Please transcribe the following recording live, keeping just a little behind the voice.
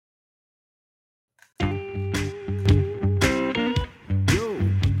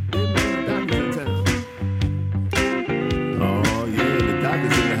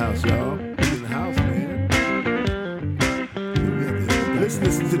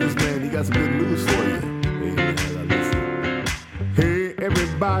this man, he got some good news for you. Hey, man, I listen. Hey,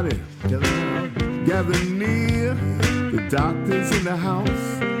 everybody, gather near. The doctor's in the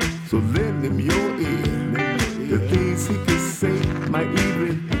house, so lend him your ear. The things he can say might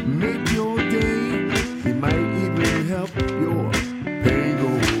even make your day. He might even help your pain go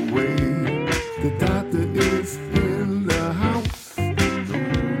away. The doctor is in the house.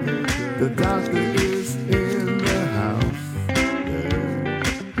 The doctor is in the house.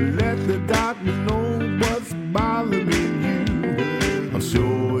 Let the doctor know what's bothering you. I'm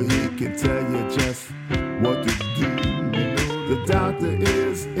sure he can tell you just what to do. The doctor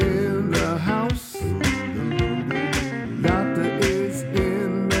is in the house. Doctor is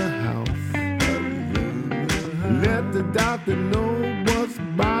in the house. Let the doctor know what's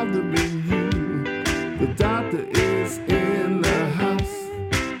bothering you. The doctor is in the house.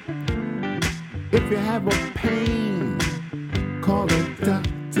 If you have a pain, call a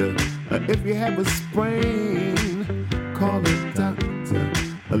doctor. If you have a sprain, call a doctor.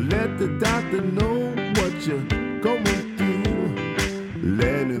 Let the doctor know what you're going through.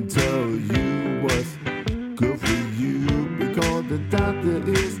 Let him tell you what's good for you, because the doctor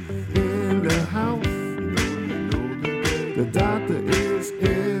is in the house. The doctor is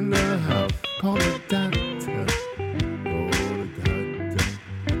in the house. Call the doctor.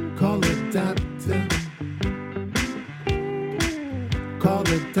 Call the doctor. Call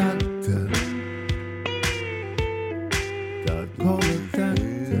the doctor. Call the doctor.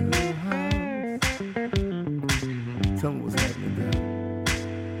 Tell me what's happening there.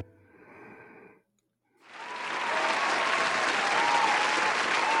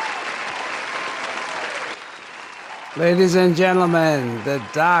 Ladies and gentlemen, the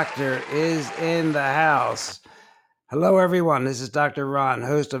doctor is in the house. Hello, everyone. This is Dr. Ron,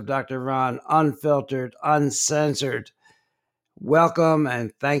 host of Dr. Ron Unfiltered, Uncensored. Welcome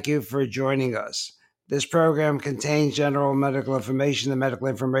and thank you for joining us. This program contains general medical information. The medical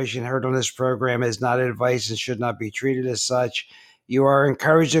information heard on this program is not advice and should not be treated as such. You are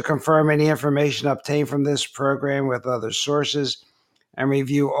encouraged to confirm any information obtained from this program with other sources and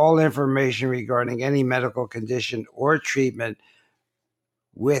review all information regarding any medical condition or treatment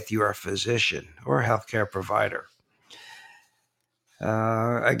with your physician or healthcare provider.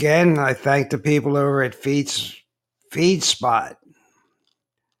 Again, I thank the people over at FeedSpot.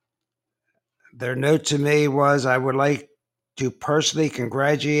 Their note to me was, I would like to personally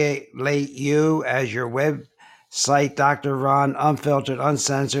congratulate you as your website, Dr. Ron Unfiltered,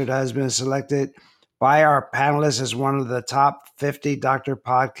 Uncensored, has been selected by our panelists as one of the top 50 doctor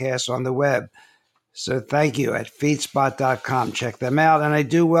podcasts on the web. So thank you at feedspot.com. Check them out. And I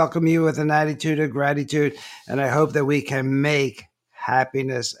do welcome you with an attitude of gratitude. And I hope that we can make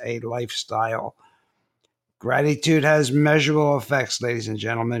happiness a lifestyle. Gratitude has measurable effects, ladies and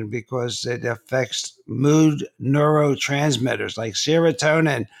gentlemen, because it affects mood neurotransmitters like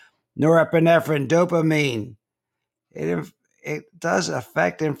serotonin, norepinephrine, dopamine. It does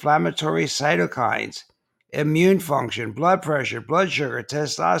affect inflammatory cytokines, immune function, blood pressure, blood sugar,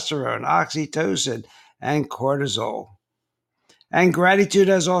 testosterone, oxytocin, and cortisol. And gratitude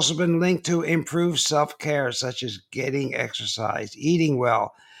has also been linked to improved self-care, such as getting exercise, eating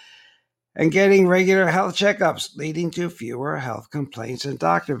well, and getting regular health checkups, leading to fewer health complaints and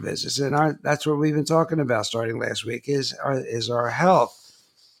doctor visits. And that's what we've been talking about starting last week, is our health.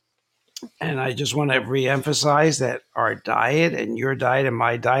 And I just want to reemphasize that our diet and your diet and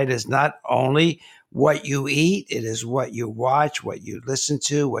my diet is not only what you eat, it is what you watch, what you listen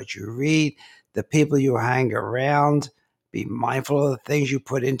to, what you read, the people you hang around. Be mindful of the things you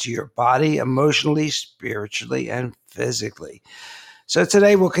put into your body, emotionally, spiritually, and physically. So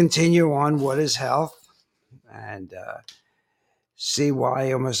today we'll continue on what is health and see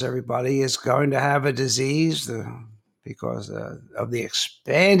why almost everybody is going to have a disease because of the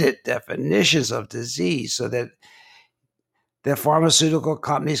expanded definitions of disease, so that the pharmaceutical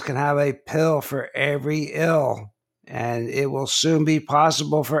companies can have a pill for every ill, and it will soon be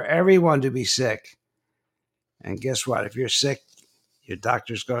possible for everyone to be sick. And guess what? If you're sick, your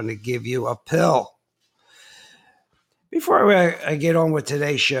doctor's going to give you a pill. Before I get on with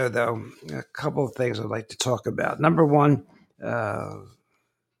today's show, though, a couple of things I'd like to talk about. Number one, I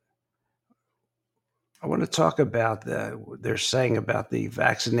want to talk about what they're saying about the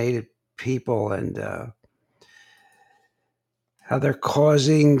vaccinated people and how they're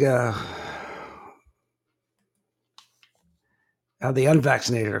causing, how the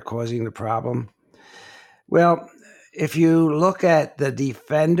unvaccinated are causing the problem. Well, if you look at the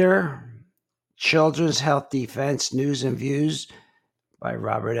Defender, Children's Health Defense News and Views by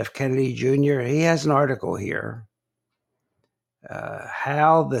Robert F. Kennedy Jr., he has an article here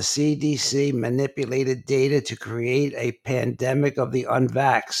how the CDC manipulated data to create a pandemic of the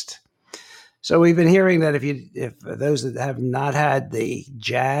unvaxxed. So we've been hearing that if those that have not had the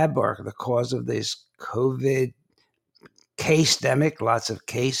jab are the cause of this COVID case-demic, lots of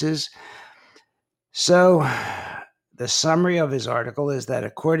cases. So the summary of his article is that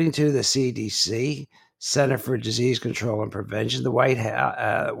according to the CDC, Center for Disease Control and Prevention, the White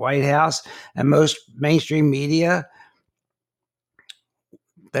House, and most mainstream media,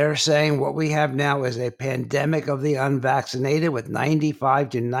 they're saying what we have now is a pandemic of the unvaccinated, with 95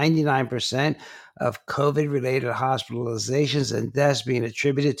 to 99% of COVID-related hospitalizations and deaths being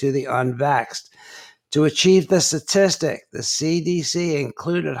attributed to the unvaxxed. To achieve the statistic, the CDC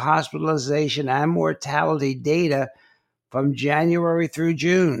included hospitalization and mortality data from January through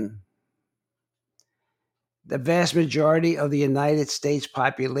June. The vast majority of the United States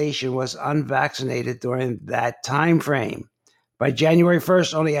population was unvaccinated during that time frame. By January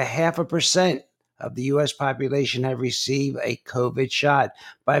 1st, only 0.5% of the U.S. population had received a COVID shot.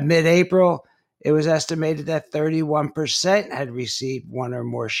 By mid-April, it was estimated that 31% had received one or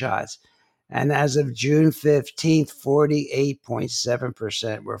more shots. And as of June 15th,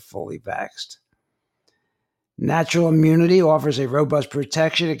 48.7% were fully vaxxed. Natural immunity offers a robust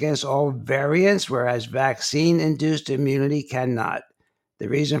protection against all variants, whereas vaccine-induced immunity cannot. The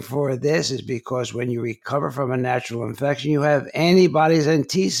reason for this is because when you recover from a natural infection, you have antibodies and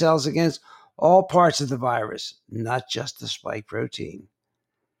T cells against all parts of the virus, not just the spike protein.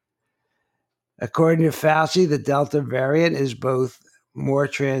 According to Fauci, the Delta variant is both more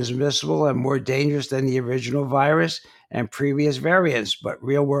transmissible and more dangerous than the original virus and previous variants, but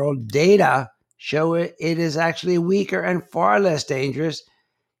real-world data show it is actually weaker and far less dangerous,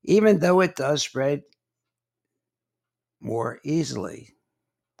 even though it does spread more easily.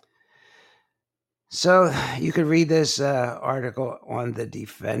 So you could read this article on The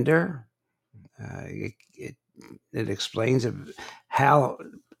Defender. It explains how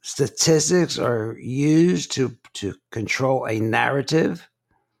statistics are used to control a narrative,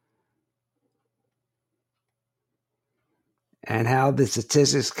 and how the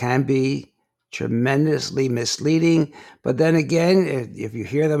statistics can be tremendously misleading. But then again, if you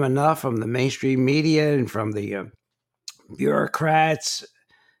hear them enough from the mainstream media and from the bureaucrats,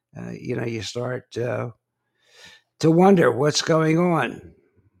 you start to wonder what's going on.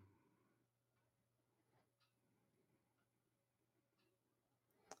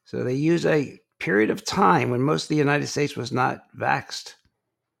 So they use a period of time when most of the United States was not vaxxed.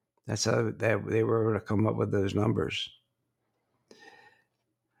 That's how they were able to come up with those numbers.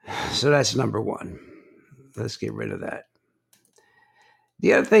 So that's number one. Let's get rid of that.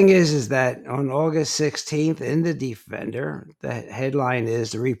 The other thing is that on August 16th in The Defender, the headline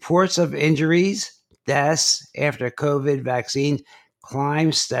is, "The reports of injuries, deaths after COVID vaccine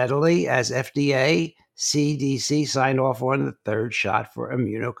climb steadily as FDA, CDC signed off on the third shot for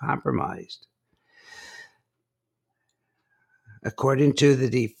immunocompromised." According to The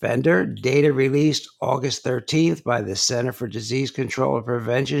Defender, data released August 13th by the Center for Disease Control and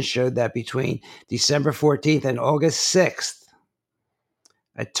Prevention showed that between December 14th and August 6th,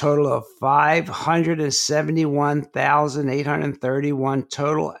 a total of 571,831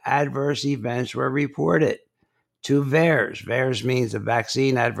 total adverse events were reported to VAERS. VAERS means the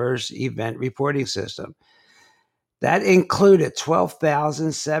Vaccine Adverse Event Reporting System. That included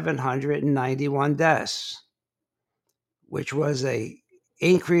 12,791 deaths, which was an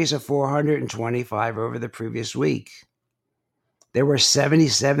increase of 425 over the previous week. There were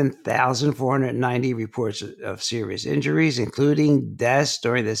 77,490 reports of serious injuries, including deaths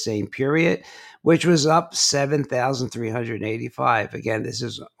during the same period, which was up 7,385. Again, this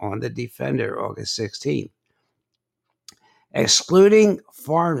is on The Defender, August 16th. Excluding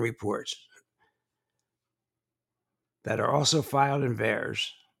foreign reports that are also filed in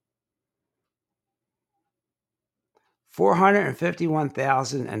VAERS,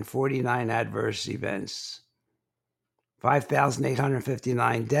 451,049 adverse events,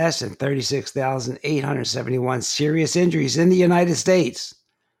 5,859 deaths, and 36,871 serious injuries in the United States.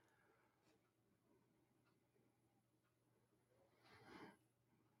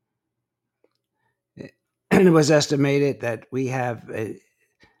 And it was estimated that we have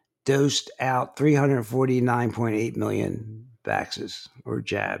dosed out 349.8 million vaxes or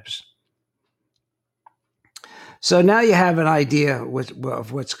jabs. So now you have an idea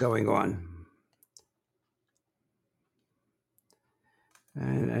of what's going on.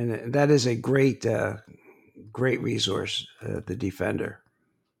 And that is a great resource, The Defender.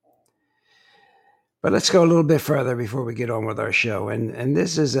 But let's go a little bit further before we get on with our show. And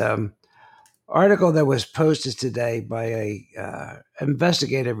this is article that was posted today by a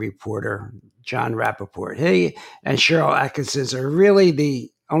investigative reporter, John Rappaport. He and Cheryl Atkinson are really the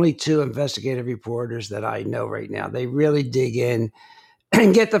only two investigative reporters that I know right now. They really dig in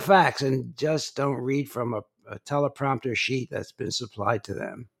and get the facts and just don't read from a teleprompter sheet that's been supplied to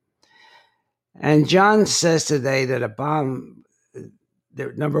them. And John says today that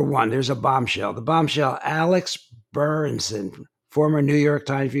number one, there's a bombshell. The bombshell, Alex Berenson, former New York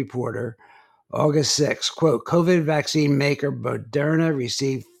Times reporter, August 6, quote, COVID vaccine maker Moderna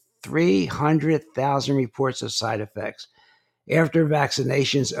received 300,000 reports of side effects after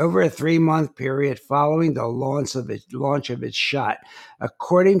vaccinations over a 3-month period following the launch of its shot,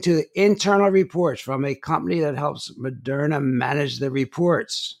 according to the internal reports from a company that helps Moderna manage the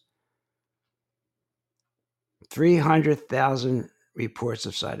reports. 300,000 reports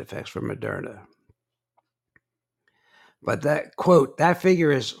of side effects from Moderna. But that, quote, that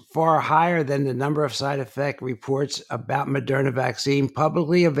figure is far higher than the number of side effect reports about Moderna vaccine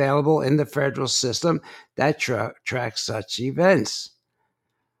publicly available in the federal system that tracks such events.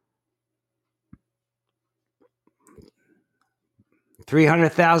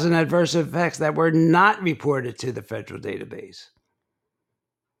 $300,000 adverse effects that were not reported to the federal database.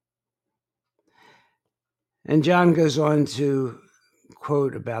 And John goes on to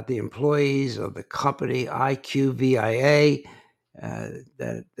quote about the employees of the company IQVIA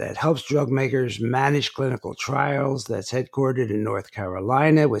that helps drug makers manage clinical trials, that's headquartered in North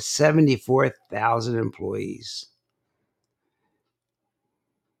Carolina with 74,000 employees.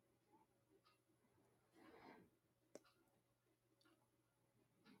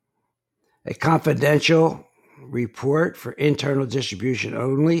 A confidential report for internal distribution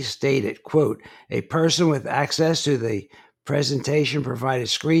only stated, quote, a person with access to the presentation provided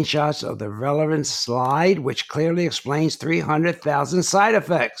screenshots of the relevant slide, which clearly explains 300,000 side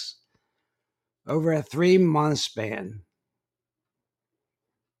effects over a 3-month span.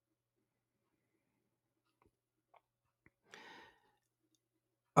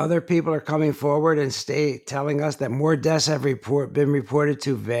 Other people are coming forward and telling us that more deaths have been reported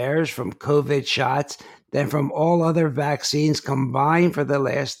to VAERS from COVID shots than from all other vaccines combined for the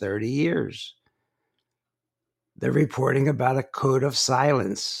last 30 years. They're reporting about a code of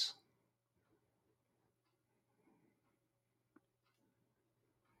silence.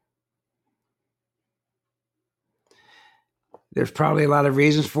 There's probably a lot of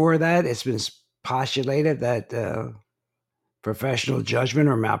reasons for that. It's been postulated that professional judgment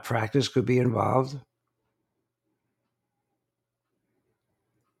or malpractice could be involved.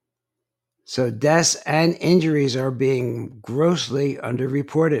 So deaths and injuries are being grossly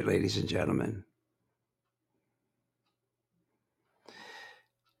underreported, ladies and gentlemen.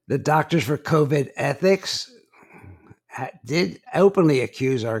 The Doctors for COVID Ethics did openly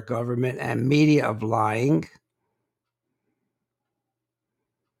accuse our government and media of lying.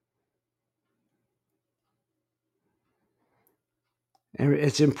 And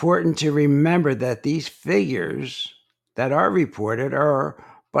it's important to remember that these figures that are reported are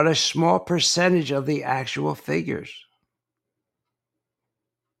but a small percentage of the actual figures.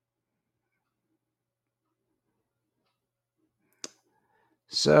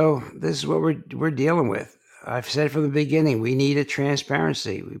 So this is what we're dealing with. I've said from the beginning, we need a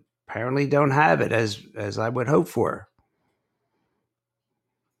transparency. We apparently don't have it as I would hope for.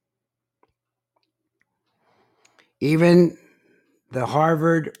 Even the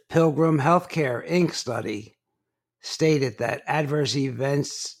Harvard Pilgrim Healthcare Inc. study stated that adverse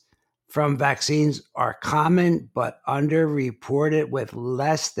events from vaccines are common but underreported, with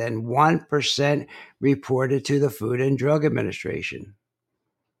less than 1% reported to the Food and Drug Administration.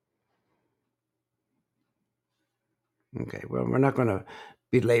 Okay, well, we're not going to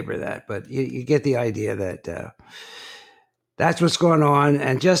belabor that, but you get the idea that that's what's going on.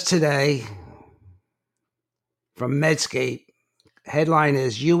 And just today, from Medscape, headline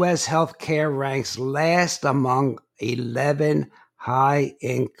is U.S. healthcare ranks last among 11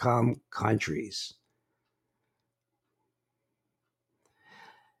 high-income countries.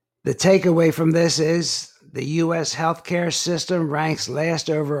 The takeaway from this is the U.S. healthcare system ranks last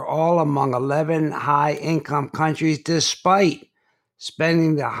overall among 11 high-income countries, despite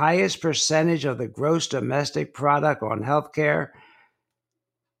spending the highest percentage of the gross domestic product on healthcare,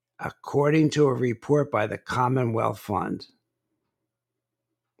 according to a report by the Commonwealth Fund.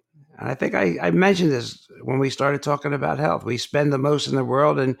 And I think I mentioned this when we started talking about health. We spend the most in the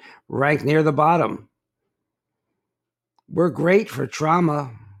world and rank near the bottom. We're great for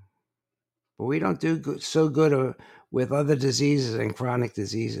trauma, but we don't do so good with other diseases and chronic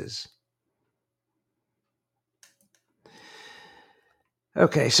diseases.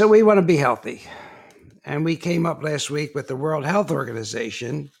 Okay, so we want to be healthy. And we came up last week with the World Health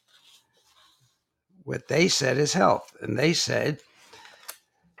Organization. What they said is health. And they said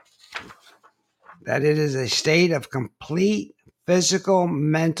that it is a state of complete physical,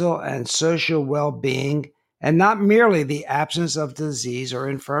 mental, and social well being, and not merely the absence of disease or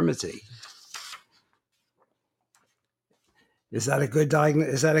infirmity. Is that a good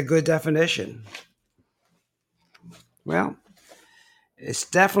Is that a good definition? Well, it's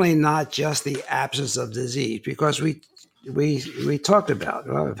definitely not just the absence of disease, because we talked about,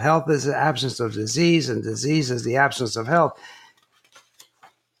 well, if health is the absence of disease and disease is the absence of health,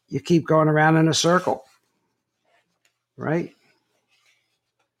 you keep going around in a circle, right?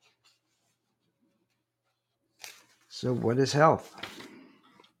 So what is health?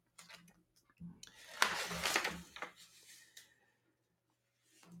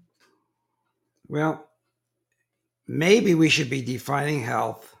 Well, maybe we should be defining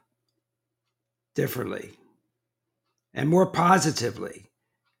health differently and more positively.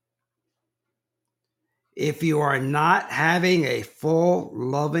 If you are not having a full,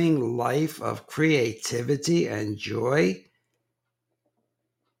 loving life of creativity and joy,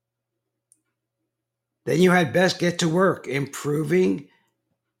 then you had best get to work improving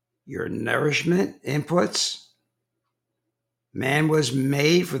your nourishment inputs. Man was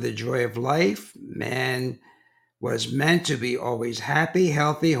made for the joy of life. Man was meant to be always happy,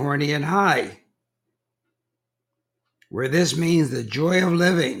 healthy, horny, and high. Where this means the joy of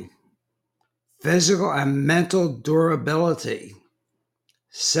living, physical and mental durability,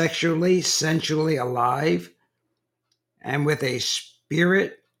 sexually, sensually alive, and with a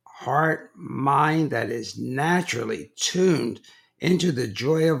spirit, heart, mind that is naturally tuned into the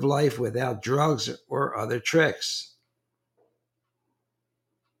joy of life without drugs or other tricks.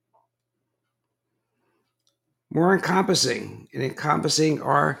 More encompassing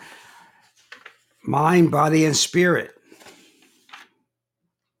our mind, body, and spirit.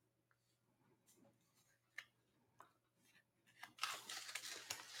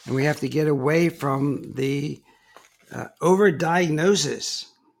 And we have to get away from the overdiagnosis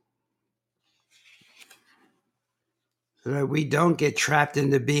so that we don't get trapped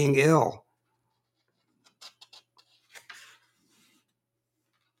into being ill.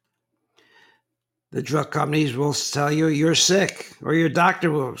 The drug companies will tell you you're sick, or your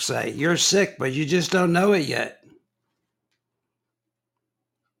doctor will say you're sick, but you just don't know it yet.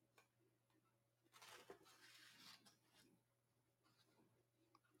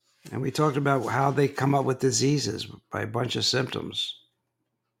 And we talked about how they come up with diseases by a bunch of symptoms.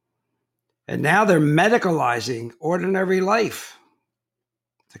 And now they're medicalizing ordinary life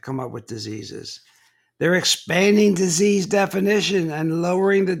to come up with diseases. They're expanding disease definition and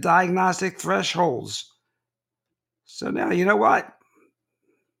lowering the diagnostic thresholds. So now, you know what?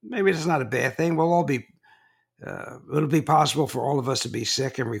 Maybe it's not a bad thing. It'll be possible for all of us to be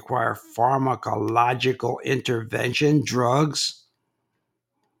sick and require pharmacological intervention, drugs.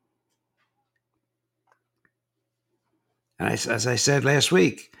 And as I said last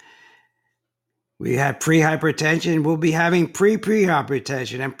week, we had pre-hypertension. We'll be having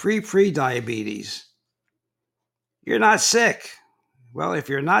pre-hypertension and pre-diabetes. You're not sick. Well, if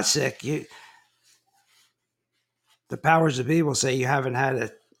you're not sick, the powers that be will say you haven't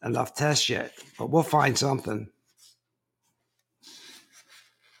had enough tests yet, but we'll find something.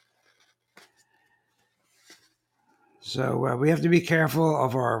 So we have to be careful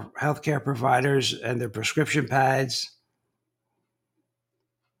of our healthcare providers and their prescription pads.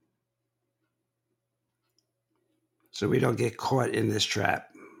 So we don't get caught in this trap.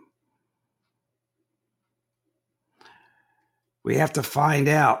 We have to find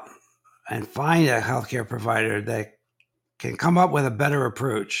out and find a healthcare provider that can come up with a better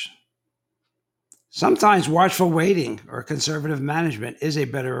approach. Sometimes watchful waiting or conservative management is a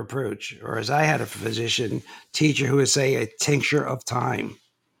better approach, or as I had a physician teacher who would say, a tincture of time.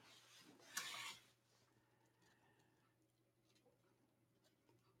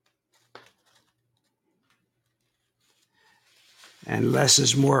 And less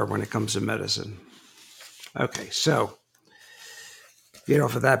is more when it comes to medicine. Okay, so get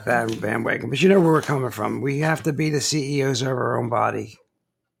off of that bandwagon. But you know where we're coming from. We have to be the CEOs of our own body.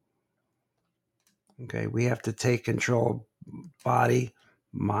 Okay, we have to take control of body,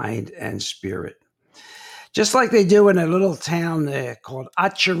 mind, and spirit. Just like they do in a little town there called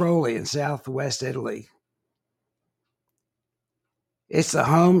Acciaroli in southwest Italy. It's the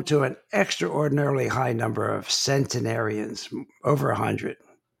home to an extraordinarily high number of centenarians, over 100.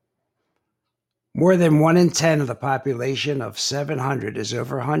 More than 1 in 10 of the population of 700 is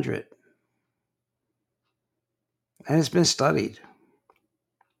over 100. And it's been studied.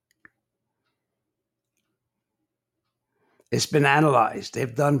 It's been analyzed.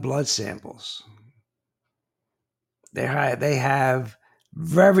 They've done blood samples. They have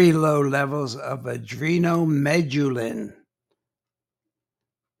very low levels of adrenomedulin,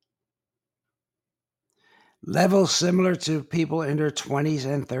 levels similar to people in their 20s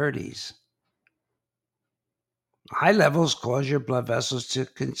and 30s. High levels cause your blood vessels to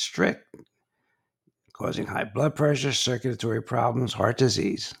constrict, causing high blood pressure, circulatory problems, heart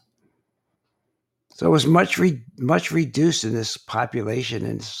disease. So it was much reduced in this population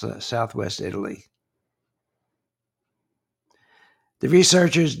in southwest Italy. The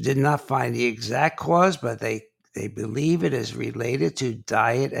researchers did not find the exact cause, but they believe it is related to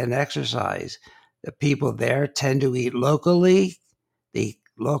diet and exercise. The people there tend to eat locally. They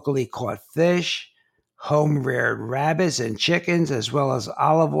locally caught fish, home-reared rabbits and chickens, as well as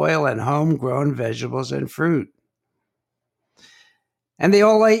olive oil and homegrown vegetables and fruit. And they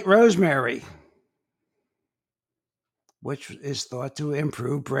all ate rosemary, which is thought to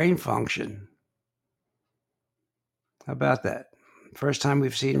improve brain function. How about that? First time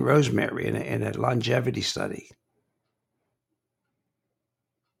we've seen rosemary in a longevity study.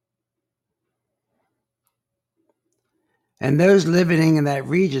 And those living in that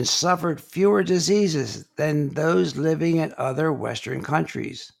region suffered fewer diseases than those living in other Western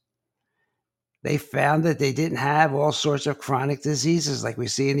countries. They found that they didn't have all sorts of chronic diseases like we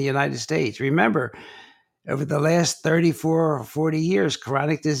see in the United States. Remember, over the last 34 or 40 years,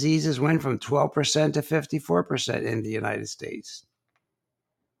 chronic diseases went from 12% to 54% in the United States.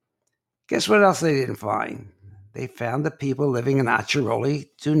 Guess what else they didn't find? They found that people living in Acciaroli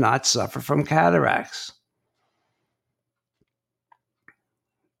do not suffer from cataracts.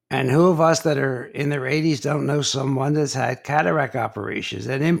 And who of us that are in their 80s don't know someone that's had cataract operations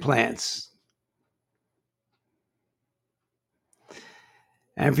and implants?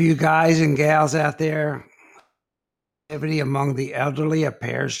 And for you guys and gals out there, activity among the elderly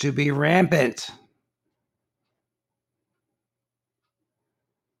appears to be rampant.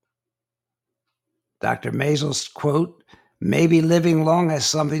 Dr. Mazel's quote, maybe living long has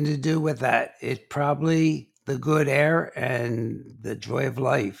something to do with that. It's probably the good air and the joy of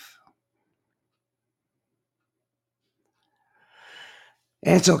life.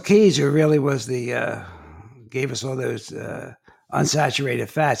 Ansel Keys, who really was gave us all those unsaturated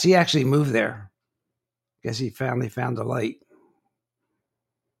fats, he actually moved there. Guess he finally found the light.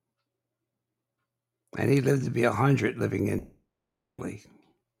 And he lived to be 100 living in Italy.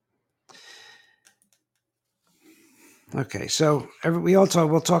 Okay, so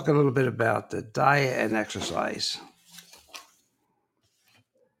we'll talk a little bit about the diet and exercise.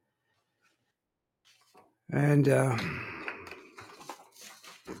 And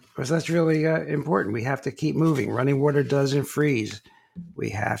because that's really important. We have to keep moving. Running water doesn't freeze. We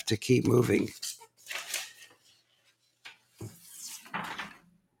have to keep moving.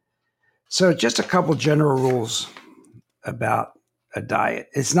 So just a couple general rules about a diet.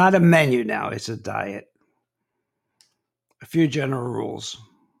 It's not a menu now, it's a diet. A few general rules.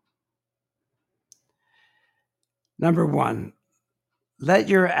 Number one, let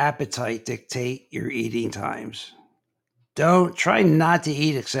your appetite dictate your eating times. Try not to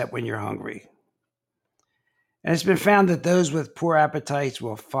eat except when you're hungry. And it's been found that those with poor appetites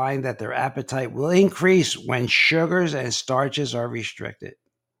will find that their appetite will increase when sugars and starches are restricted.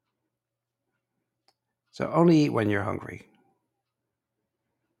 So only eat when you're hungry.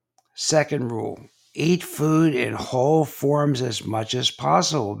 Second rule, eat food in whole forms as much as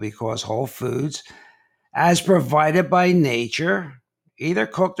possible, because whole foods, as provided by nature, either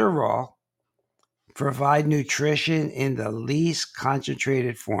cooked or raw, provide nutrition in the least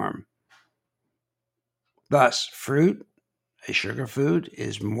concentrated form. Thus, fruit, a sugar food,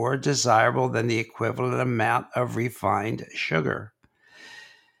 is more desirable than the equivalent amount of refined sugar.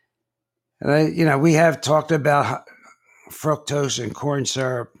 And we have talked about fructose and corn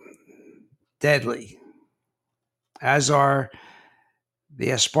syrup, deadly, as are the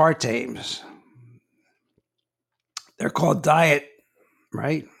aspartames. They're called diet,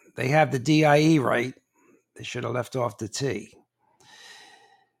 right? They have the DIE right. They should have left off the T.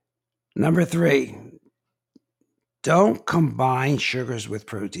 Number 3, don't combine sugars with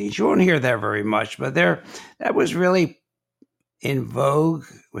proteins. You won't hear that very much, but that was really in vogue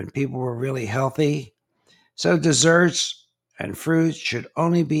when people were really healthy. So desserts and fruits should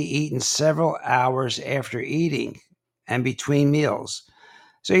only be eaten several hours after eating and between meals.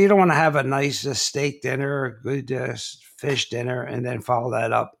 So you don't want to have a nice steak dinner or a good fish dinner and then follow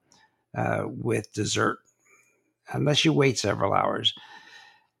that up with dessert, unless you wait several hours.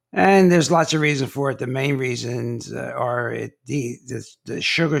 And there's lots of reasons for it. The main reasons are the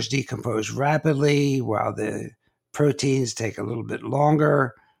sugars decompose rapidly, while the proteins take a little bit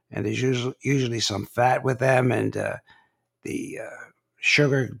longer, and there's usually some fat with them, and the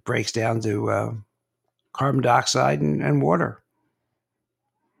sugar breaks down to carbon dioxide and water.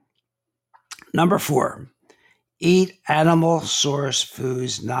 Number 4, eat animal source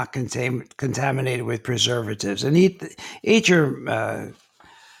foods not contaminated with preservatives, and eat your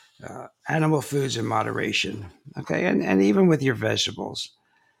animal foods in moderation. Okay, and even with your vegetables,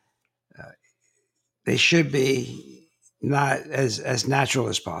 they should be not as natural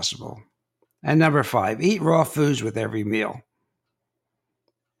as possible. And number 5, eat raw foods with every meal.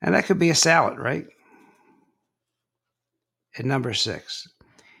 And that could be a salad, right? And number 6,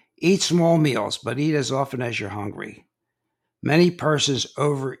 eat small meals, but eat as often as you're hungry. Many persons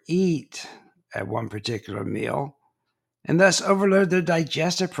overeat at one particular meal and thus overload their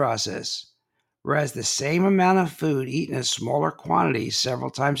digestive process, whereas the same amount of food eaten in smaller quantities several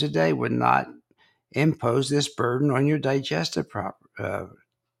times a day would not impose this burden on your digestive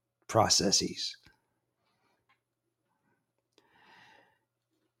processes.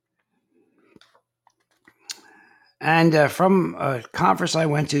 And from a conference I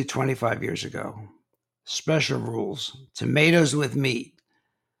went to 25 years ago, special rules: tomatoes with meat,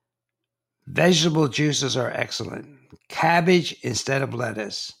 vegetable juices are excellent, cabbage instead of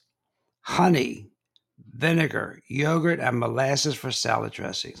lettuce, honey, vinegar, yogurt, and molasses for salad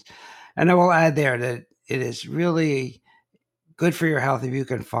dressings. And I will add there that it is really good for your health if you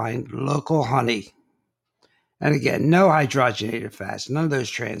can find local honey. And again, no hydrogenated fats, none of those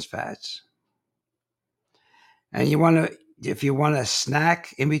trans fats. And if you want to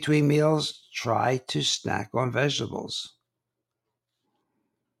snack in between meals, try to snack on vegetables.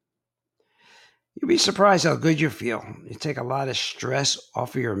 You'll be surprised how good you feel. You take a lot of stress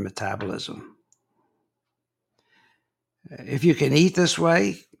off of your metabolism. If you can eat this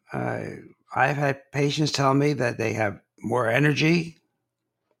way, I've had patients tell me that they have more energy,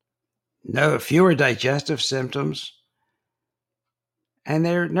 fewer digestive symptoms, and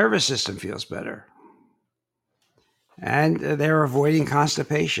their nervous system feels better. And they're avoiding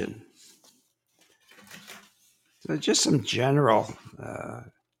constipation. So just some general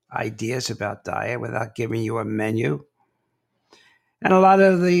ideas about diet without giving you a menu. And a lot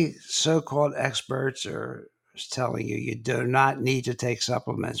of the so-called experts are telling you do not need to take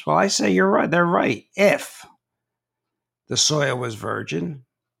supplements. Well, I say you're right. They're right. If the soil was virgin,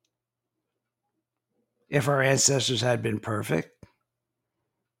 if our ancestors had been perfect,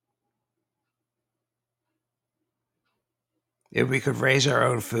 if we could raise our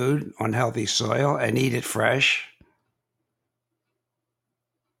own food on healthy soil and eat it fresh,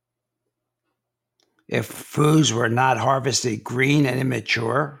 if foods were not harvested green and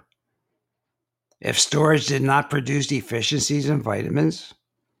immature, if storage did not produce deficiencies in vitamins,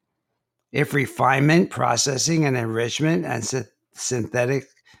 if refinement, processing, and enrichment and synthetic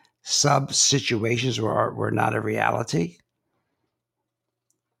sub-situations were not a reality,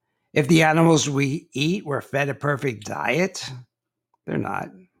 if the animals we eat were fed a perfect diet, they're not.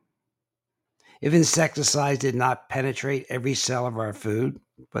 If insecticides did not penetrate every cell of our food,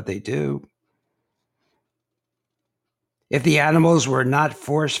 but they do. If the animals were not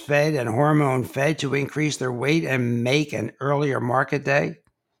force-fed and hormone-fed to increase their weight and make an earlier market day,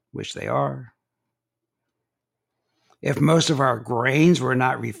 which they are. If most of our grains were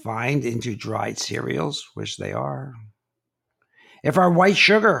not refined into dried cereals, which they are. If our white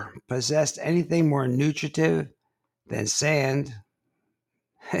sugar possessed anything more nutritive than sand,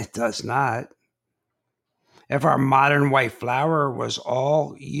 it does not. If our modern white flour was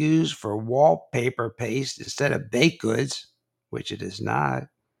all used for wallpaper paste instead of baked goods, which it is not.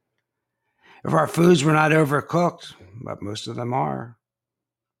 If our foods were not overcooked, but most of them are.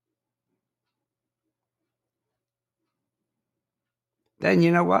 Then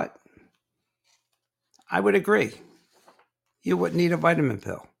you know what? I would agree. You wouldn't need a vitamin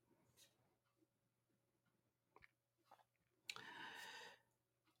pill.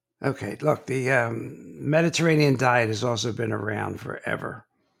 Okay, look, the Mediterranean diet has also been around forever.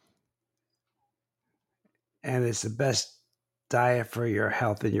 And it's the best diet for your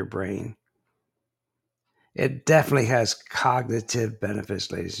health and your brain. It definitely has cognitive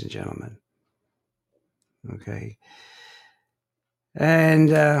benefits, ladies and gentlemen. Okay. And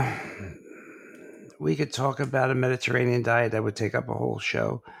we could talk about a Mediterranean diet that would take up a whole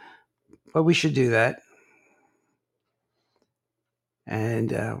show, but we should do that. And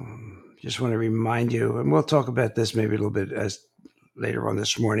just want to remind you, and we'll talk about this maybe a little bit later on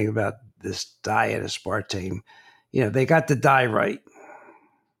this morning about this diet, aspartame. You know, they got the dye right.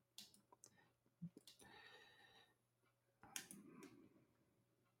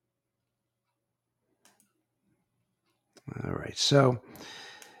 All right. So,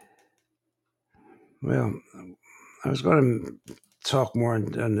 well, I was going to talk more on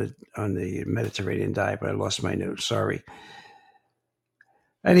the Mediterranean diet, but I lost my notes. Sorry.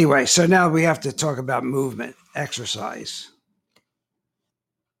 Anyway, so now we have to talk about movement, exercise.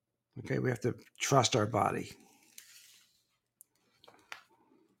 Okay, we have to trust our body.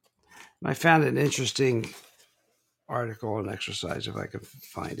 I found an interesting article on exercise, if I could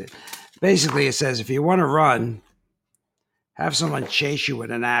find it. Basically, it says if you want to run, have someone chase you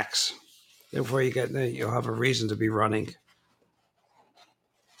with an axe. Therefore, you'll have a reason to be running.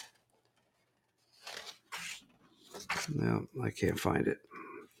 No, I can't find it.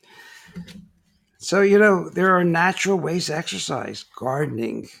 So, there are natural ways to exercise.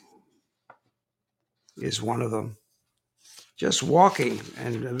 Gardening is one of them. Just walking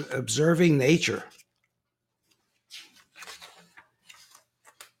and observing nature.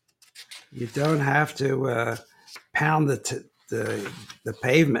 You don't have to pound the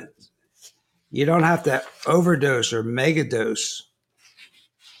pavement. You don't have to overdose or megadose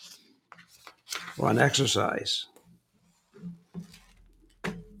on exercise.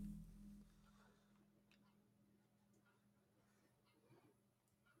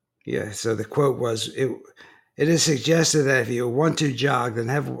 Yeah, so the quote was, it is suggested that if you want to jog, then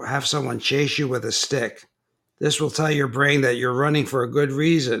have someone chase you with a stick. This will tell your brain that you're running for a good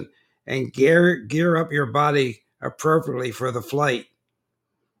reason and gear up your body appropriately for the flight.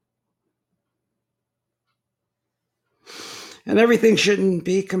 And everything shouldn't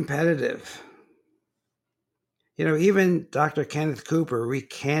be competitive. Even Dr. Kenneth Cooper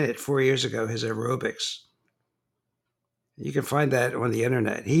recanted 4 years ago his aerobics. You can find that on the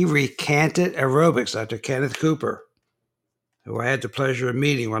internet. He recanted aerobics, Dr. Kenneth Cooper, who I had the pleasure of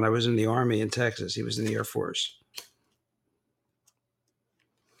meeting when I was in the Army in Texas. He was in the Air Force.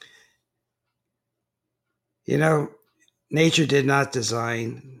 Nature did not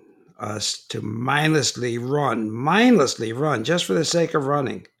design us to mindlessly run just for the sake of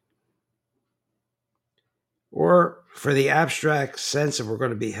running, or for the abstract sense of we're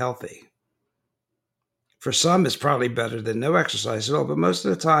going to be healthy. For some, it's probably better than no exercise at all, but most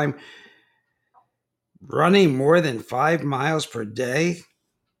of the time, running more than 5 miles per day,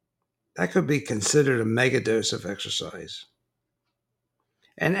 that could be considered a megadose of exercise.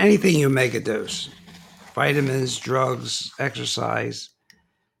 And anything you megadose, vitamins, drugs, exercise,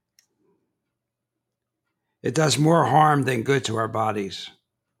 it does more harm than good to our bodies.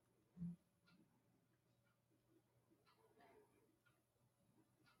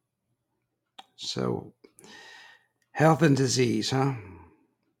 So, health and disease, huh?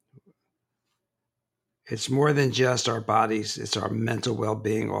 It's more than just our bodies, it's our mental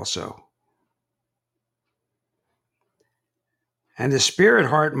well-being also. And the spirit,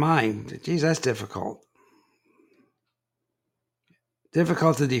 heart, mind, geez, that's difficult.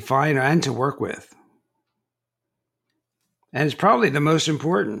 Difficult to define and to work with. And it's probably the most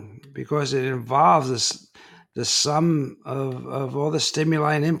important because it involves the sum of all the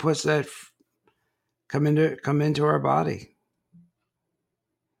stimuli and inputs that come into our body.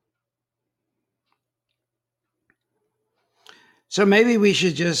 So maybe we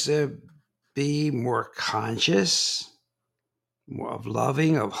should just be more conscious, more of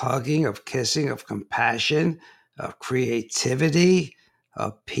loving, of hugging, of kissing, of compassion, of creativity,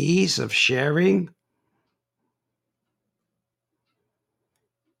 of peace, of sharing.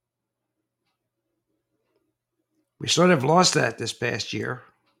 We sort of lost that this past year.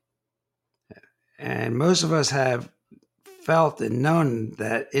 And most of us have felt and known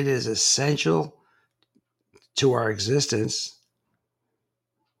that it is essential to our existence.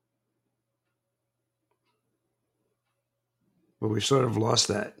 But we've sort of lost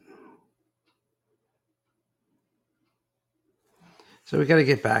that. So we got to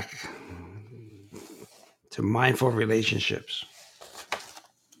get back to mindful relationships.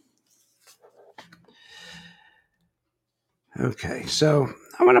 Okay, so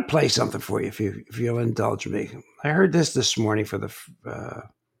I want to play something for you if you'll indulge me. I heard this morning for the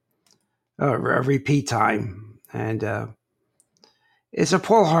repeat time, and it's a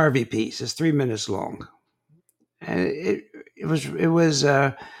Paul Harvey piece. It's 3 minutes long, and it was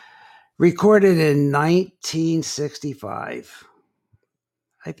recorded in 1965.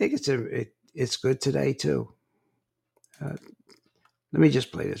 I think it's good today too. Let me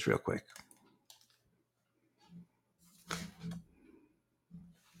just play this real quick.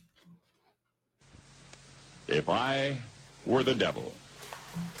 If I were the devil,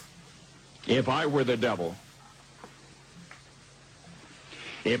 if I were the devil,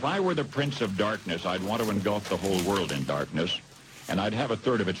 if I were the prince of darkness, I'd want to engulf the whole world in darkness and I'd have a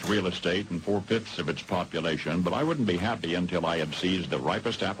third of its real estate and 4/5 of its population, but I wouldn't be happy until I had seized the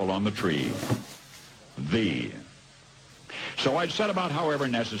ripest apple on the tree. So I'd set about, however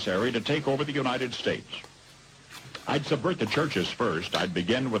necessary, to take over the United States. I'd subvert the churches first. I'd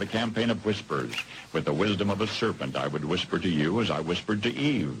begin with a campaign of whispers. With the wisdom of a serpent, I would whisper to you as I whispered to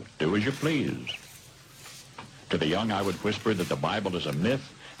Eve, do as you please. To the young, I would whisper that the Bible is a myth.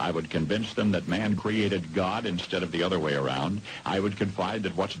 I would convince them that man created God instead of the other way around. I would confide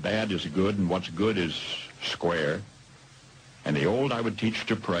that what's bad is good and what's good is square. And the old I would teach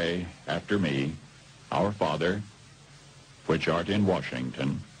to pray after me, Our Father, which art in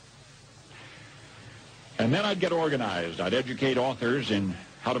Washington. And then I'd get organized. I'd educate authors in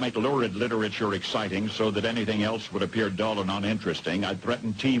how to make lurid literature exciting so that anything else would appear dull and uninteresting. I'd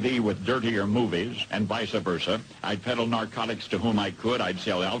threaten TV with dirtier movies and vice versa. I'd peddle narcotics to whom I could. I'd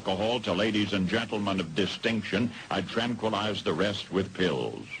sell alcohol to ladies and gentlemen of distinction. I'd tranquilize the rest with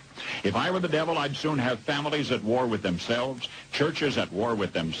pills. If I were the devil, I'd soon have families at war with themselves, churches at war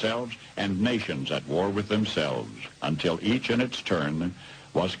with themselves, and nations at war with themselves, until each in its turn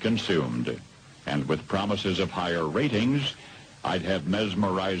was consumed. And with promises of higher ratings, I'd have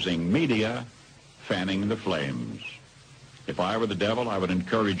mesmerizing media fanning the flames. If I were the devil, I would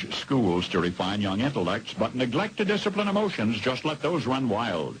encourage schools to refine young intellects, but neglect to discipline emotions. Just let those run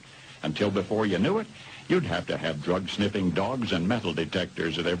wild. Until before you knew it, you'd have to have drug-sniffing dogs and metal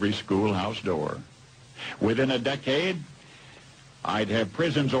detectors at every schoolhouse door. Within a decade, I'd have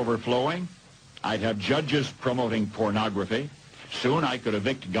prisons overflowing. I'd have judges promoting pornography. Soon I could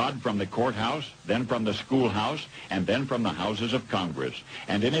evict God from the courthouse, then from the schoolhouse, and then from the houses of Congress.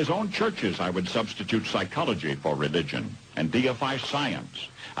 And in his own churches, I would substitute psychology for religion and deify science.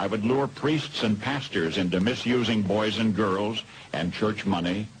 I would lure priests and pastors into misusing boys and girls and church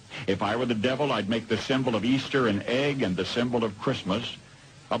money. If I were the devil, I'd make the symbol of Easter an egg and the symbol of Christmas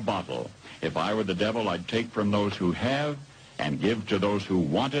a bottle. If I were the devil, I'd take from those who have and give to those who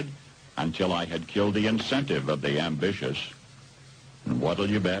wanted until I had killed the incentive of the ambitious. And what'll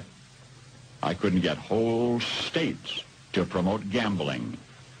you bet? I couldn't get whole states to promote gambling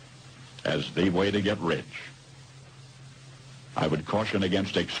as the way to get rich. I would caution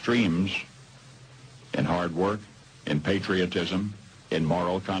against extremes in hard work, in patriotism, in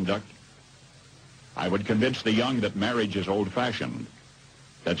moral conduct. I would convince the young that marriage is old-fashioned,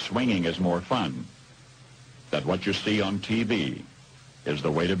 that swinging is more fun, that what you see on TV is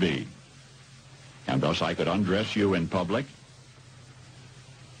the way to be. And thus I could undress you in public,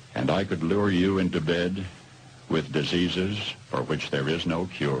 and I could lure you into bed with diseases for which there is no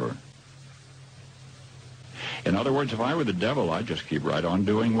cure. In other words, if I were the devil, I'd just keep right on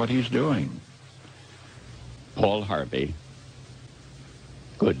doing what he's doing. Paul Harvey.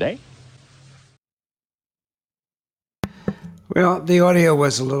 Good day. Well, the audio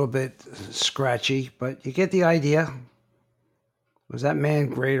was a little bit scratchy, but you get the idea. Was that man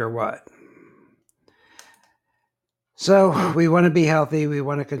great or what? So we want to be healthy. We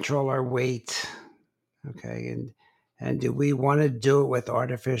want to control our weight. Okay. And do we want to do it with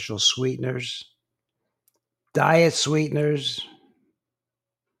artificial sweeteners? Diet sweeteners?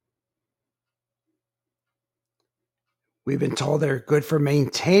 We've been told they're good for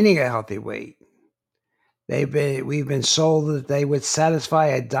maintaining a healthy weight. We've been sold that they would satisfy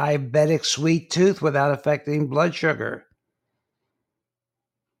a diabetic sweet tooth without affecting blood sugar.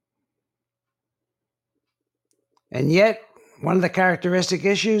 And yet, one of the characteristic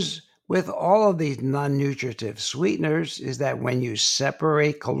issues with all of these non-nutritive sweeteners is that when you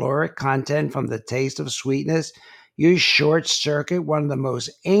separate caloric content from the taste of sweetness, you short-circuit one of the most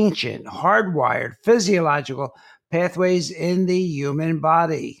ancient, hardwired physiological pathways in the human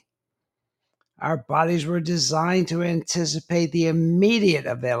body. Our bodies were designed to anticipate the immediate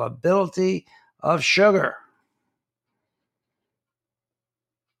availability of sugar.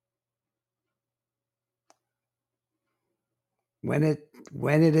 When it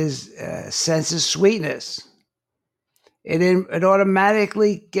senses sweetness, it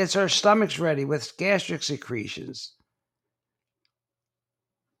automatically gets our stomachs ready with gastric secretions.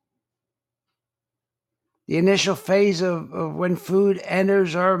 The initial phase of when food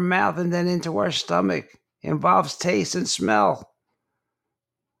enters our mouth and then into our stomach involves taste and smell.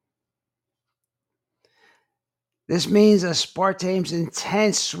 This means aspartame's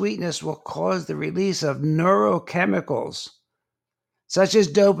intense sweetness will cause the release of neurochemicals such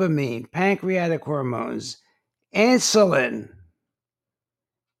as dopamine, pancreatic hormones, insulin.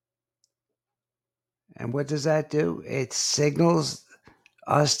 And what does that do? It signals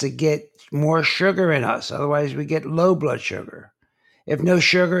us to get more sugar in us. Otherwise, we get low blood sugar. If no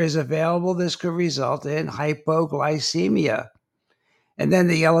sugar is available, this could result in hypoglycemia. And then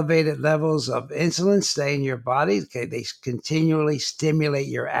the elevated levels of insulin stay in your body. Okay, they continually stimulate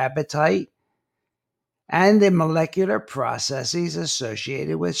your appetite and the molecular processes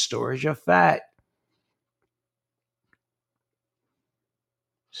associated with storage of fat.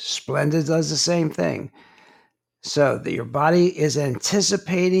 Splenda does the same thing. So that your body is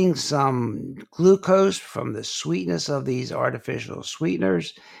anticipating some glucose from the sweetness of these artificial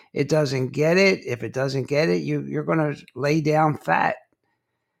sweeteners. It doesn't get it. If it doesn't get it, you're going to lay down fat.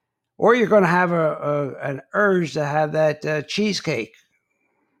 Or you're going to have an urge to have that cheesecake.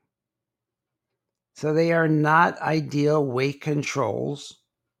 So they are not ideal weight controls,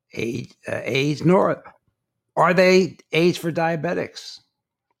 aids, nor are they aids for diabetics.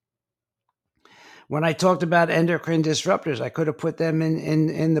 When I talked about endocrine disruptors, I could have put them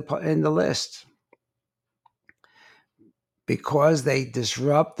in the list because they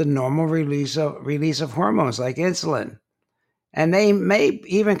disrupt the normal release of hormones like insulin, and they may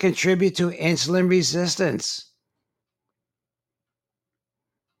even contribute to insulin resistance.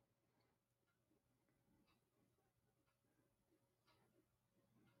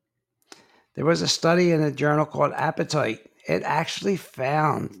 There was a study in a journal called Appetite. It actually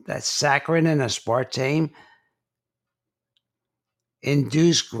found that saccharin and aspartame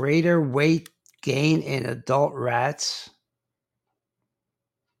induce greater weight gain in adult rats.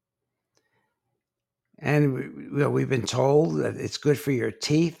 And we've been told that it's good for your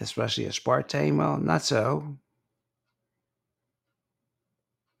teeth, especially aspartame. Well, not so.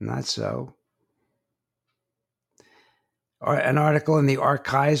 Not so. An article in the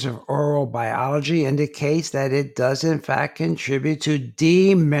Archives of Oral Biology indicates that it does, in fact, contribute to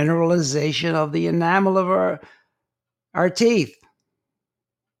demineralization of the enamel of our teeth.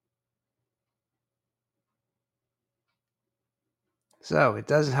 So it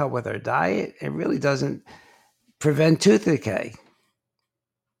doesn't help with our diet. It really doesn't prevent tooth decay.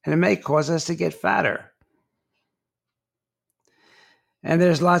 And it may cause us to get fatter. And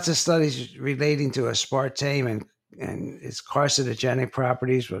there's lots of studies relating to aspartame and its carcinogenic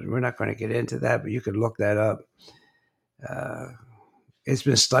properties, but we're not going to get into that, but you could look that up. It's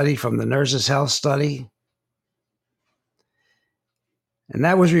been studied from the Nurses' Health Study. And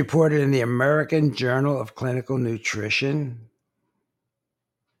that was reported in the American Journal of Clinical Nutrition.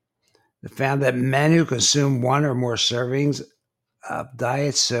 They found that men who consume one or more servings of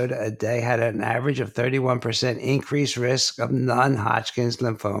diet soda a day had an average of 31% increased risk of non-Hodgkin's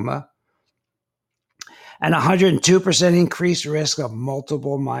lymphoma and 102% increased risk of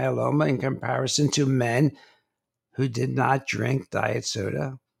multiple myeloma in comparison to men who did not drink diet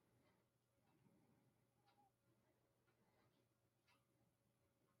soda.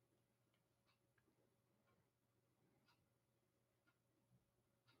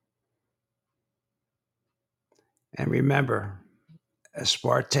 And remember,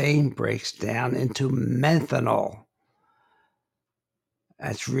 aspartame breaks down into methanol.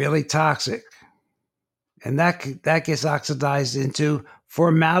 That's really toxic. And that gets oxidized into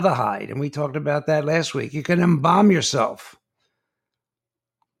formaldehyde. And we talked about that last week. You can embalm yourself.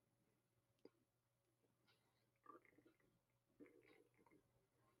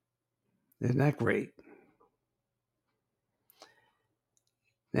 Isn't that great?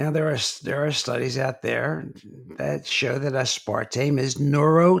 Now, there are studies out there that show that aspartame is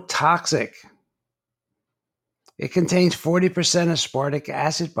neurotoxic. It contains 40% aspartic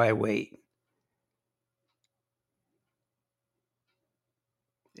acid by weight.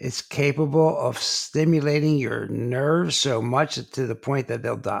 It's capable of stimulating your nerves so much to the point that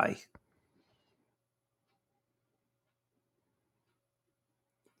they'll die.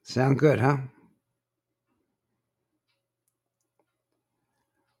 Sound good, huh?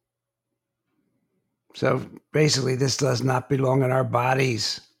 So basically, this does not belong in our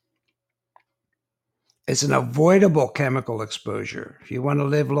bodies. It's an avoidable chemical exposure. If you want to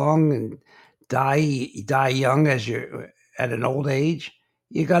live long and die young as you're at an old age,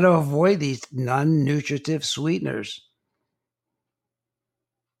 you got to avoid these non-nutritive sweeteners.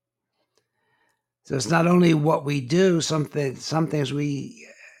 So it's not only what we do, some things we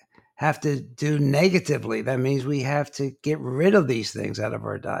have to do negatively. That means we have to get rid of these things out of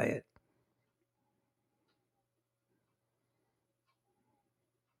our diet.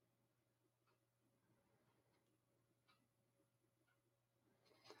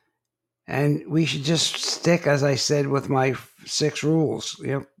 And we should just stick, as I said, with my 6 rules.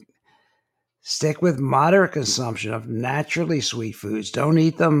 Stick with moderate consumption of naturally sweet foods. Don't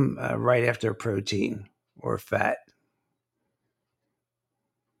eat them right after protein or fat.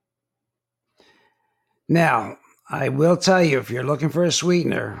 Now, I will tell you, if you're looking for a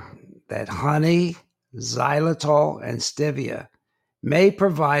sweetener, that honey, xylitol, and stevia may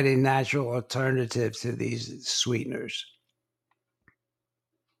provide a natural alternative to these sweeteners.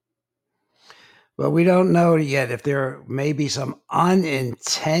 But we don't know yet if there may be some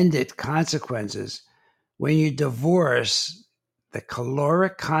unintended consequences when you divorce the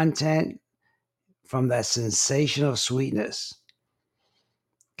caloric content from that sensational sweetness.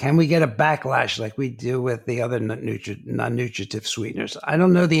 Can we get a backlash like we do with the other non-nutritive sweeteners? I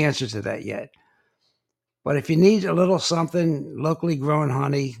don't know the answer to that yet. But if you need a little something, locally grown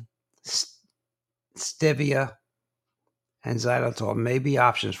honey, stevia, and xylitol may be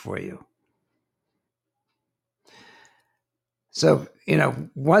options for you. So,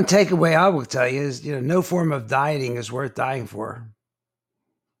 one takeaway I will tell you is, no form of dieting is worth dying for.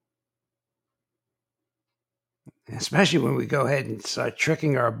 Especially when we go ahead and start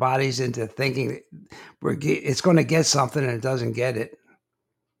tricking our bodies into thinking it's going to get something and it doesn't get it.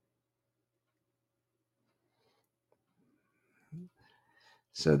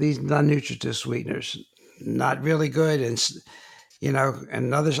 So these non-nutritive sweeteners, not really good.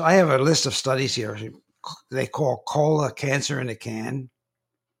 And others, I have a list of studies here. They call cola cancer in a can.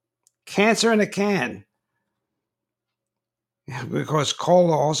 Cancer in a can. Because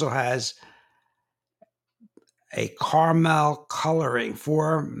cola also has a caramel coloring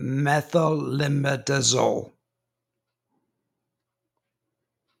for methylimidazole.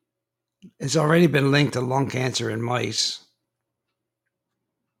 It's already been linked to lung cancer in mice.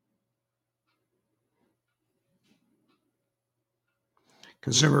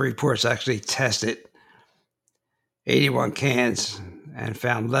 Consumer Reports actually tested 81 cans and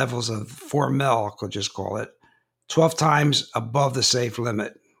found levels of 4 mil, I'll just call it, 12 times above the safe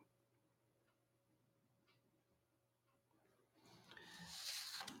limit.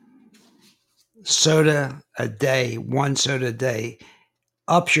 Soda a day, one soda a day,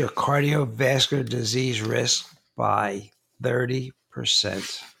 ups your cardiovascular disease risk by 30%.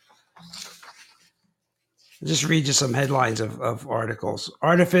 I'll just read you some headlines of articles.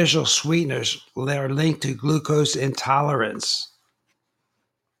 Artificial sweeteners are linked to glucose intolerance.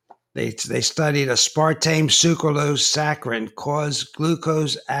 They studied aspartame, sucralose, saccharin cause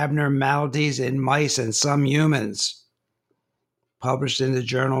glucose abnormalities in mice and some humans. Published in the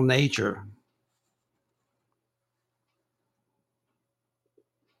journal Nature.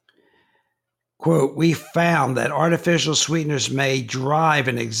 Quote, we found that artificial sweeteners may drive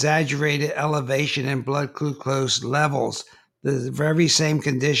an exaggerated elevation in blood glucose levels, the very same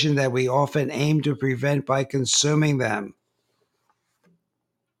condition that we often aim to prevent by consuming them.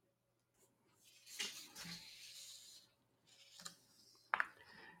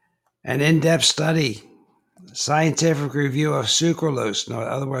 An in-depth study, scientific review of sucralose,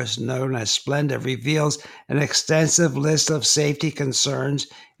 otherwise known as Splenda, reveals an extensive list of safety concerns,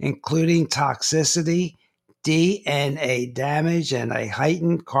 including toxicity, DNA damage, and a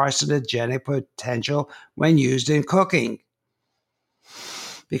heightened carcinogenic potential when used in cooking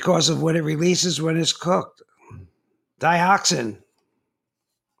because of what it releases when it's cooked. Dioxin.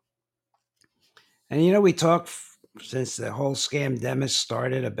 And we talked since the whole scamdemic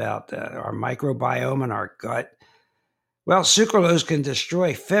started about our microbiome and our gut. Well, sucralose can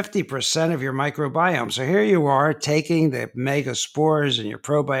destroy 50% of your microbiome. So here you are taking the megaspores and your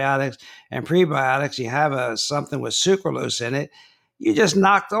probiotics and prebiotics. You have something with sucralose in it. You just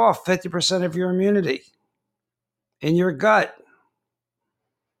knocked off 50% of your immunity in your gut.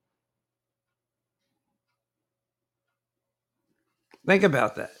 Think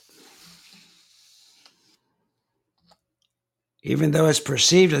about that. Even though it's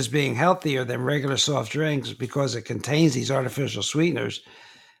perceived as being healthier than regular soft drinks because it contains these artificial sweeteners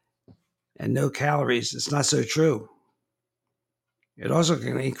and no calories, it's not so true. It also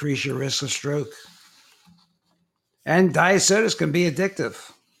can increase your risk of stroke. And diet sodas can be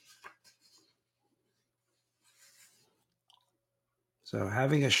addictive. So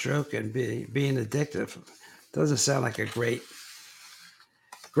having a stroke and being addictive doesn't sound like a great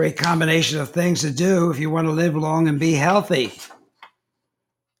combination of things to do if you want to live long and be healthy.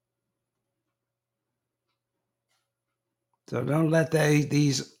 So don't let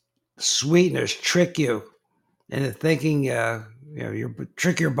these sweeteners trick you into thinking,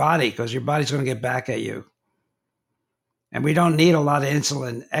 trick your body, because your body's going to get back at you. And we don't need a lot of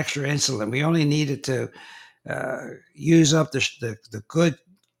insulin, extra insulin. We only need it to use up the good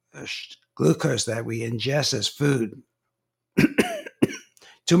glucose that we ingest as food.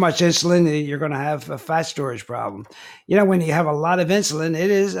 Too much insulin, you're going to have a fat storage problem. When you have a lot of insulin,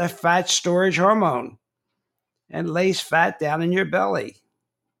 it is a fat storage hormone and lays fat down in your belly.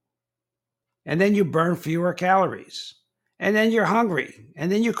 And then you burn fewer calories. And then you're hungry.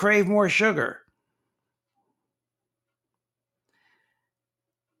 And then you crave more sugar.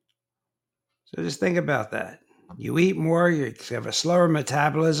 So just think about that. You eat more, you have a slower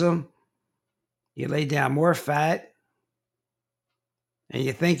metabolism, you lay down more fat, and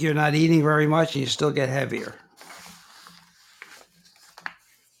you think you're not eating very much and you still get heavier.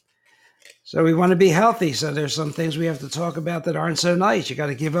 So we want to be healthy. So there's some things we have to talk about that aren't so nice. You got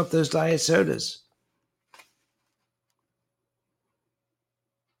to give up those diet sodas.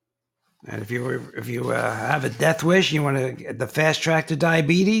 And if you have a death wish, you want to get the fast track to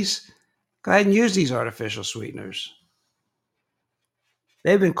diabetes, go ahead and use these artificial sweeteners.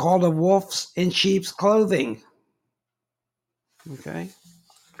 They've been called the wolves in sheep's clothing. Okay.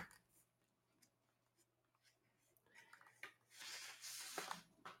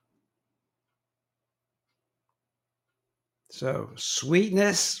 So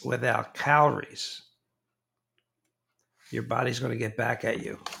sweetness without calories. Your body's going to get back at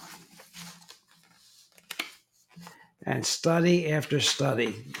you. And study after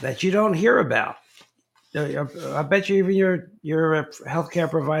study that you don't hear about. I bet you even your healthcare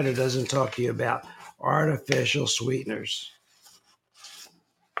provider doesn't talk to you about artificial sweeteners.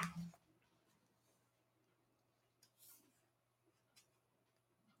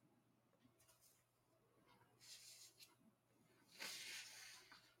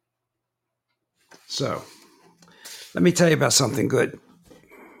 So, let me tell you about something good.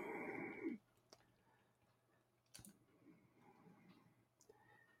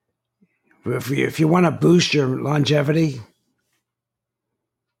 If you want to boost your longevity,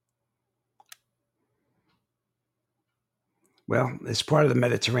 well, it's part of the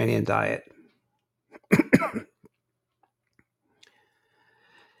Mediterranean diet.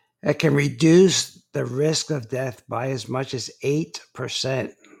 It can reduce the risk of death by as much as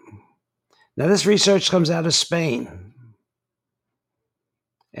 8%. Now, this research comes out of Spain,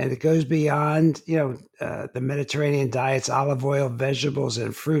 and it goes beyond, the Mediterranean diet's olive oil, vegetables,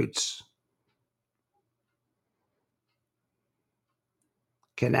 and fruits.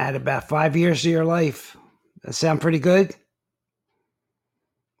 Can add about 5 years to your life. That sound pretty good?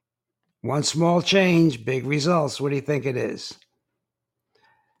 One small change, big results. What do you think it is?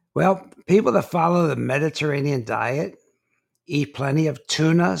 Well, people that follow the Mediterranean diet eat plenty of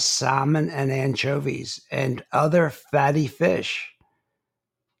tuna, salmon, and anchovies, and other fatty fish.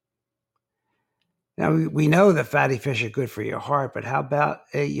 Now, we know that fatty fish are good for your heart, but how about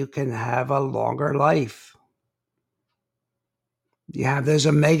you can have a longer life? You have those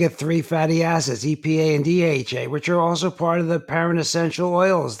omega-3 fatty acids, EPA and DHA, which are also part of the parent essential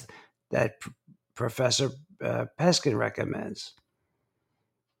oils that Professor Peskin recommends.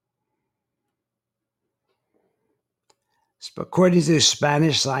 According to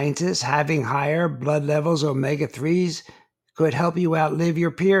Spanish scientists, having higher blood levels of omega-3s could help you outlive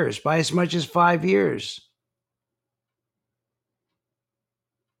your peers by as much as 5 years.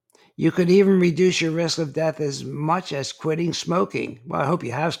 You could even reduce your risk of death as much as quitting smoking. Well, I hope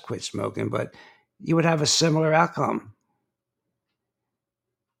you have quit smoking, but you would have a similar outcome.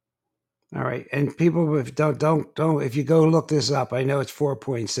 All right, and people don't. If you go look this up, I know it's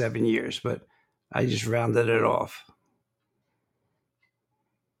 4.7 years, but I just rounded it off.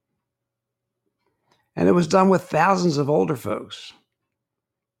 And it was done with thousands of older folks.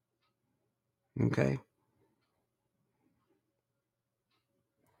 Okay.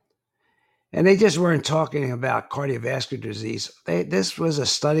 And they just weren't talking about cardiovascular disease. This was a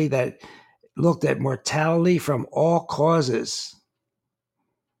study that looked at mortality from all causes.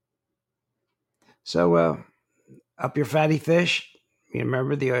 So, up your fatty fish. You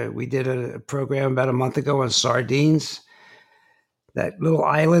remember we did a program about a month ago on sardines. That little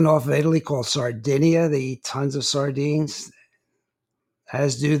island off of Italy called Sardinia. They eat tons of sardines,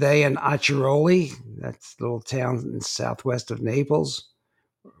 as do they in Acciaroli. That's a little town in southwest of Naples,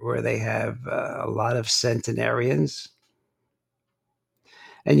 where they have a lot of centenarians.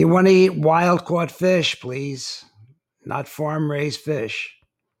 And you want to eat wild-caught fish, please, not farm-raised fish.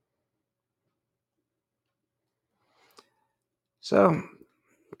 So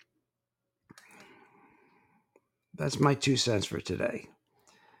that's my 2 cents for today. I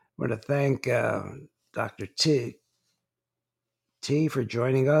want to thank Dr. T for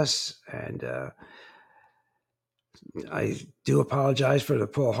joining us, and I do apologize for the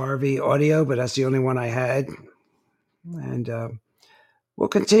Paul Harvey audio, but that's the only one I had. And we'll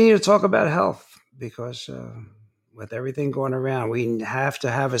continue to talk about health because with everything going around, we have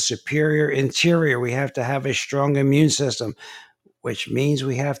to have a superior interior. We have to have a strong immune system, which means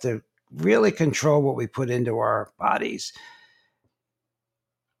we have to really control what we put into our bodies.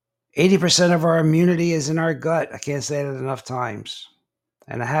 80% of our immunity is in our gut. I can't say that enough times.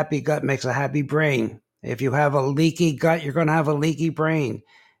 And a happy gut makes a happy brain. If you have a leaky gut, you're going to have a leaky brain.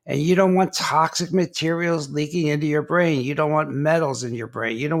 And you don't want toxic materials leaking into your brain. You don't want metals in your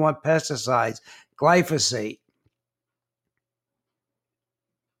brain. You don't want pesticides, glyphosate,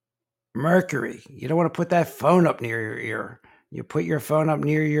 mercury. You don't want to put that phone up near your ear. You put your phone up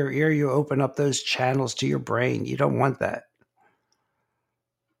near your ear, you open up those channels to your brain. You don't want that.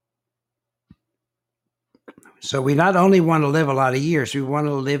 So we not only want to live a lot of years, we want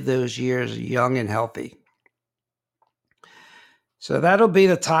to live those years young and healthy. So that'll be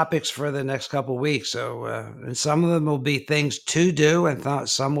the topics for the next couple of weeks. So, and some of them will be things to do, and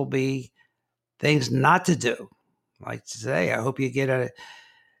some will be things not to do. Like today, I hope you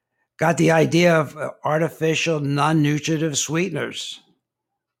got the idea of artificial, non-nutritive sweeteners.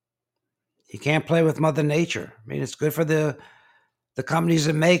 You can't play with Mother Nature. I mean, it's good for the companies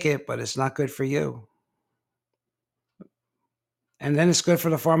that make it, but it's not good for you. And then it's good for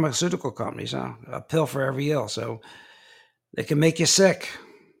the pharmaceutical companies, huh? A pill for every ill. So they can make you sick.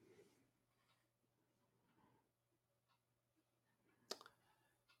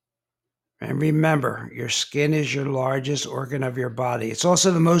 And remember, your skin is your largest organ of your body. It's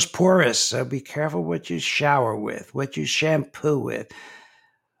also the most porous, so be careful what you shower with, what you shampoo with,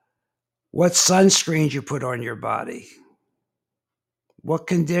 what sunscreens you put on your body, what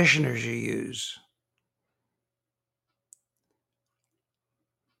conditioners you use.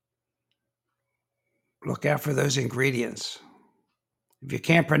 Look out for those ingredients. If you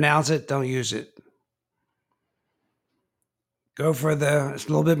can't pronounce it, don't use it. Go for it's a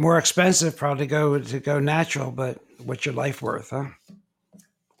little bit more expensive, probably to go natural, but what's your life worth, huh?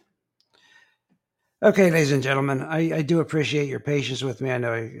 Okay, ladies and gentlemen, I do appreciate your patience with me. I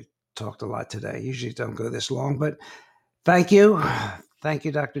know I talked a lot today. Usually don't go this long, but thank you. Thank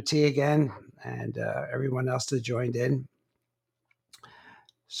you, Dr. T, again, and everyone else that joined in.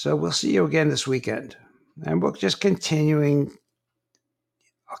 So we'll see you again this weekend. And we'll just I'll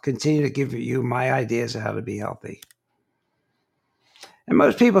continue to give you my ideas of how to be healthy. And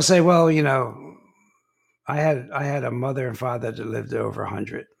most people say, well, you know, I had a mother and father that lived over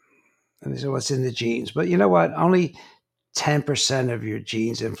 100. And they say, what's in the genes? But you know what? Only 10% of your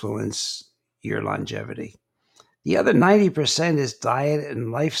genes influence your longevity. The other 90% is diet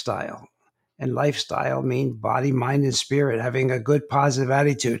and lifestyle. And lifestyle means body, mind, and spirit, having a good positive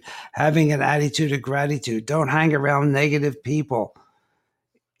attitude, having an attitude of gratitude. Don't hang around negative people.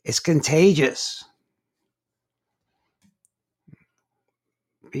 It's contagious.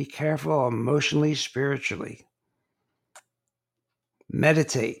 Be careful emotionally, spiritually.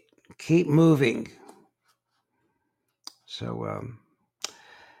 Meditate. Keep moving. So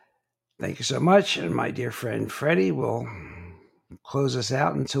thank you so much. And my dear friend Freddie will close us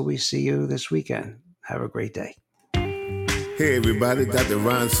out until we see you this weekend. Have a great day. Hey everybody, Dr.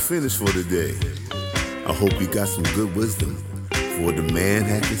 Ron's finished for today. I hope you got some good wisdom for what the man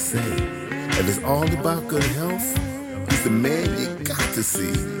had to say. If it's all about good health, he's the man you got to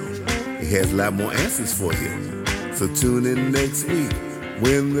see. He has a lot more answers for you. So tune in next week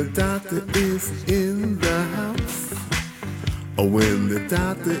when the doctor is in the house. Or when the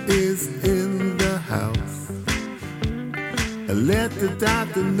doctor is in the house. Let the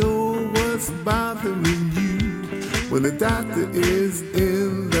doctor know what's bothering you. When the doctor is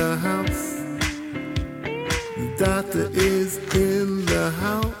in the house. The doctor is in the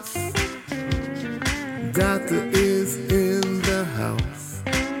house. The doctor is in the house.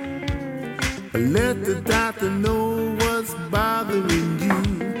 Let the doctor know what's bothering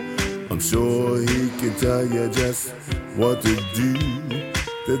you. I'm sure he can tell you just what to do.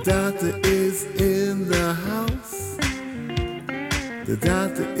 The doctor is in the house. The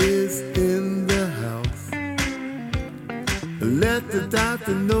doctor is in the house. Let the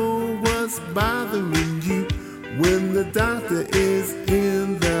doctor know what's bothering you. When the doctor is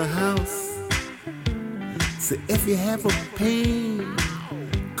in the house. So if you have a pain,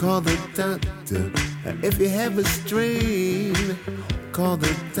 call the doctor. If you have a strain, call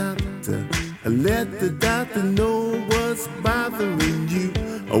the doctor. Let the doctor know what's bothering you.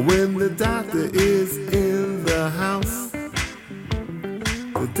 When the doctor is in the house.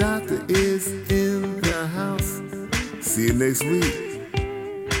 The doctor is in the house. See you next week.